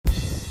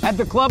At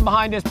the club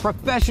behind us,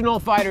 professional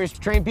fighters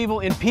train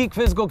people in peak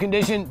physical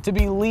condition to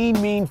be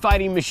lean, mean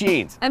fighting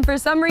machines. And for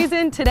some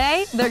reason,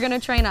 today, they're gonna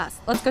train us.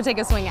 Let's go take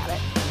a swing at it.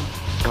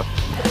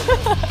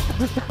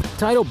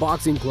 Title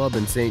Boxing Club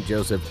in St.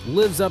 Joseph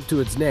lives up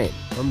to its name,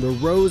 from the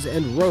rows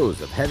and rows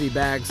of heavy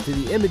bags to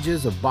the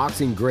images of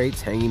boxing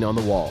greats hanging on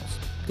the walls,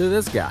 to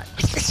this guy.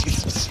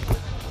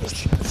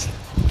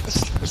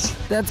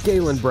 That's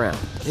Galen Brown,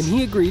 and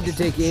he agreed to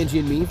take Angie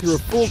and me through a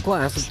full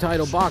class of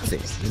Title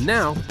Boxing. And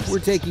now, we're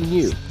taking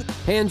you.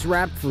 Hands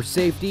wrapped for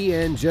safety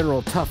and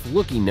general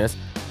tough-lookingness.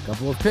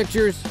 Couple of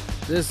pictures,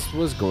 this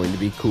was going to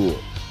be cool.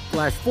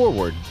 Flash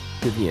forward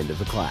to the end of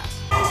the class.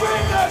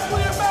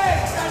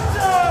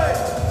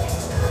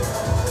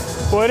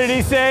 What did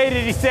he say?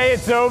 Did he say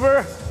it's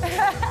over?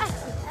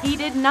 He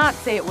did not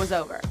say it was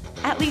over.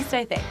 At least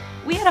I think.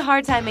 We had a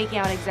hard time making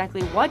out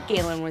exactly what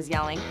Galen was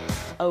yelling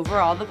over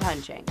all the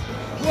punching.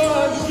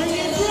 What?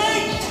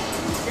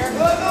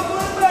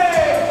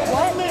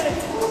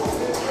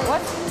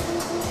 What?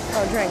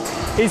 Oh, drink.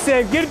 He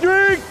said, get a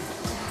drink!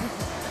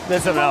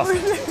 That's something else.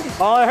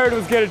 All I heard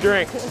was get a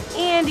drink.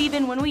 And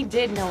even when we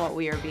did know what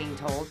we were being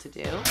told to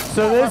do.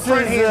 So this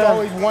front is hand is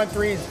always 1,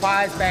 3s,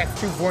 5s,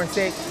 backs, 2, 4, and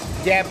 6.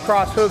 Jab,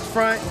 cross, hooks,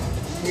 front.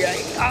 Yeah,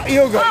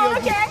 you'll go. Oh,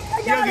 okay.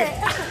 I got it.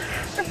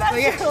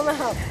 Professional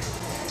now.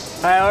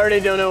 I already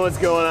don't know what's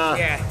going on.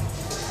 Yeah.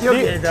 You'll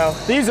get it, though.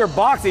 These are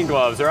boxing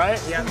gloves, right?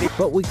 Yeah.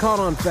 But we caught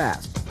on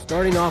fast,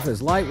 starting off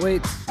as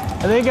lightweights.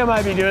 I think I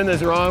might be doing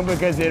this wrong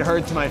because it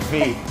hurts my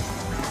feet.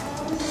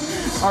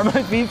 Are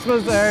my feet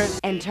supposed to hurt?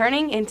 And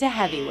turning into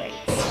heavyweights.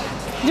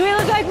 Do we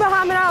look like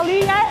Muhammad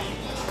Ali yet?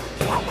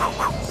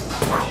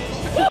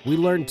 We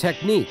learned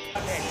technique.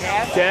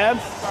 Jab,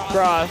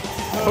 cross,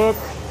 hook,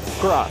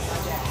 cross.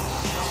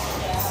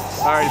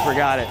 I already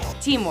forgot it.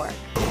 Teamwork.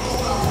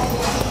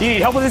 You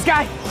need help with this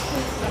guy?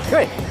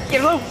 Good.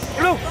 Get a little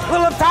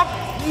up top.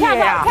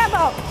 Tap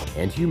out.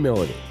 And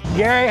humility.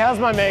 Gary, how's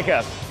my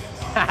makeup?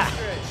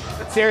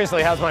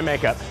 Seriously, how's my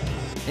makeup?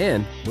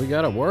 And we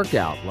got a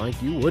workout like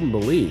you wouldn't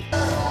believe.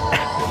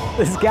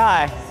 This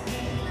guy,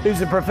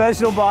 who's a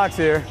professional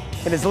boxer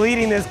and is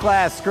leading this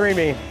class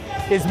screaming,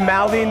 is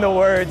mouthing the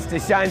words to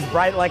Shines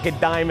Bright Like a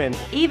Diamond.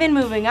 Even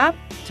moving up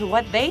to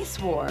what they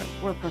swore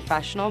were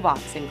professional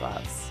boxing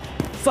gloves.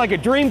 It's like a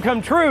dream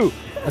come true.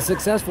 A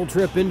successful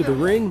trip into the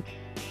ring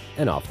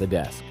and off the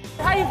desk.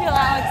 How do you feel,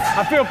 Alex?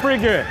 I feel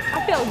pretty good.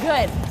 I feel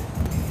good.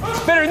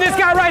 Better than this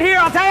guy right here,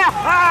 I'll tell you.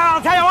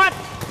 I'll tell you